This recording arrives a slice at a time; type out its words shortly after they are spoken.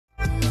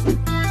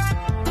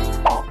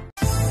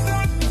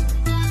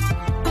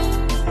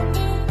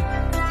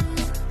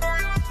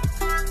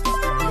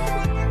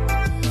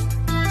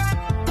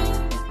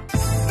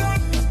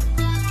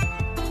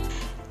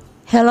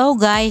Hello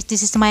guys,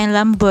 this is my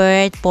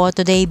Lambert. For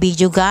today's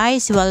video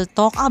guys, we'll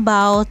talk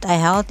about a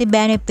healthy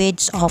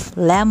benefits of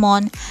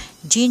lemon,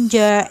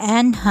 ginger,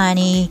 and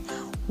honey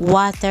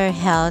water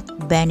health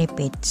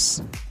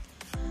benefits.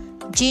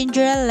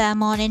 Ginger,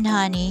 lemon, and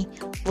honey,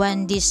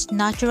 when these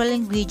natural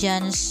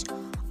ingredients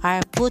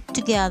are put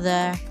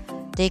together,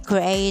 they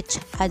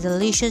create a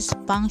delicious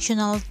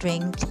functional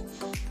drink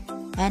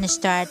and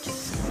start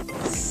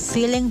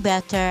feeling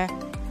better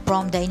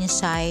from the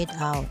inside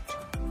out.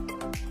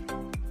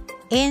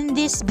 In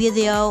this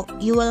video,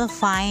 you will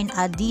find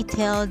a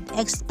detailed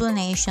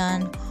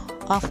explanation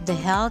of the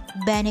health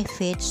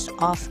benefits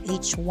of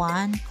each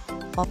one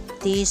of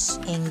these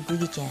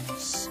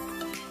ingredients.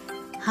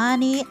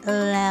 Honey,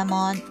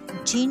 lemon,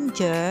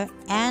 ginger,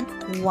 and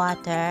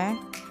water,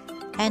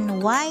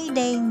 and why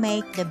they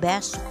make the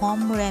best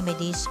home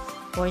remedies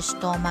for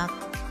stomach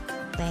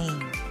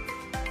pain.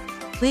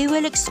 We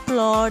will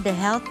explore the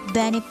health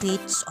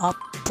benefits of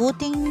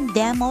putting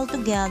them all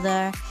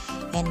together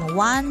in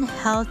one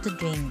healthy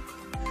drink,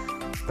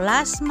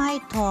 plus my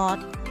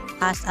thought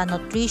as a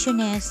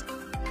nutritionist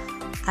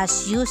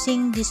as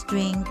using this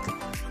drink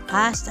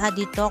as a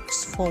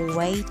detox for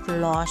weight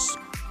loss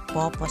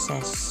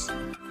purposes.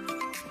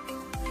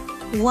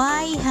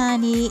 Why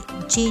honey,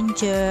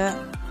 ginger,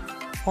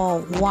 or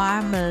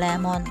warm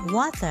lemon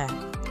water?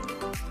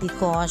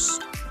 Because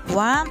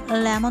warm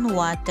lemon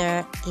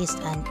water is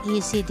an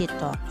easy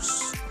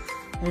detox.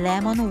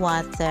 Lemon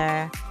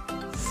water,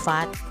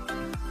 fat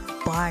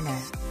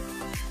burner.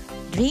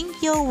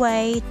 Drink your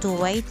way to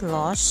weight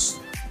loss.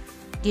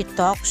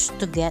 Detox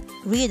to get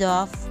rid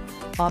of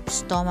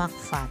stomach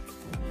fat.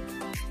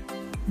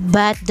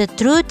 But the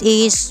truth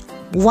is,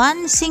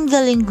 one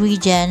single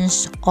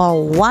ingredient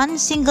or one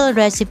single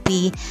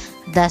recipe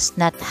does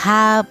not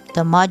have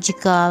the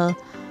magical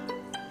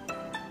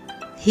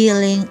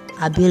healing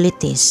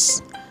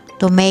abilities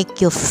to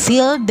make you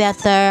feel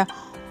better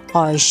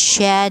or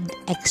shed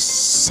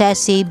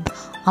excessive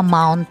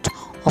amount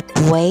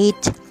of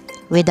weight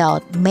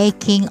without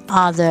making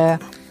other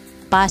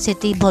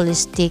positive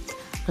holistic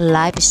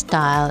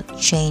lifestyle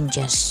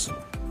changes.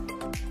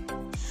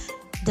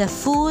 The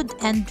food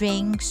and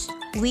drinks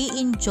we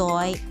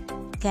enjoy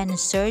can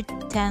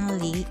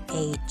certainly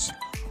aid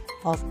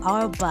of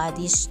our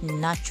body's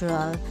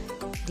natural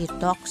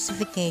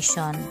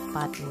detoxification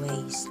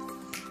pathways.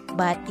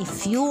 But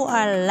if you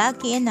are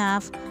lucky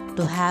enough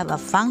to have a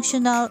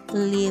functional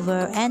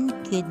liver and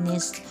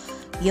kidneys,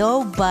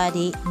 your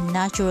body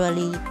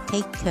naturally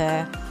take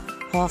care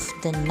of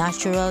the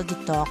natural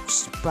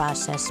detox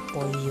process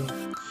for you.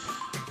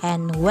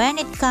 And when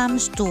it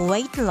comes to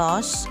weight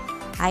loss,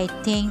 I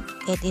think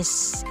it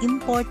is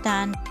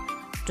important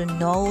to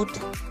note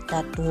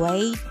that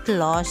weight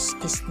loss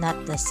is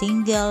not the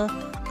single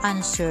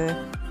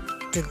answer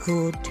to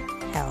good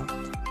health.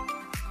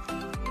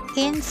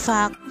 In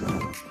fact,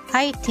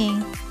 I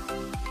think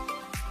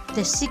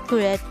the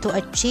secret to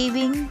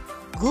achieving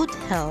good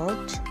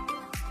health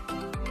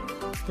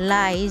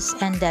lies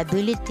in the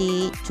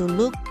ability to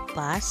look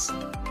past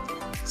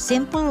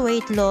simple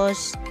weight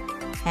loss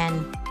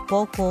and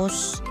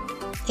focus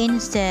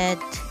instead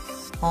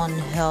on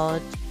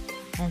health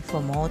and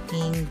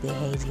promoting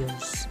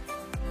behaviors.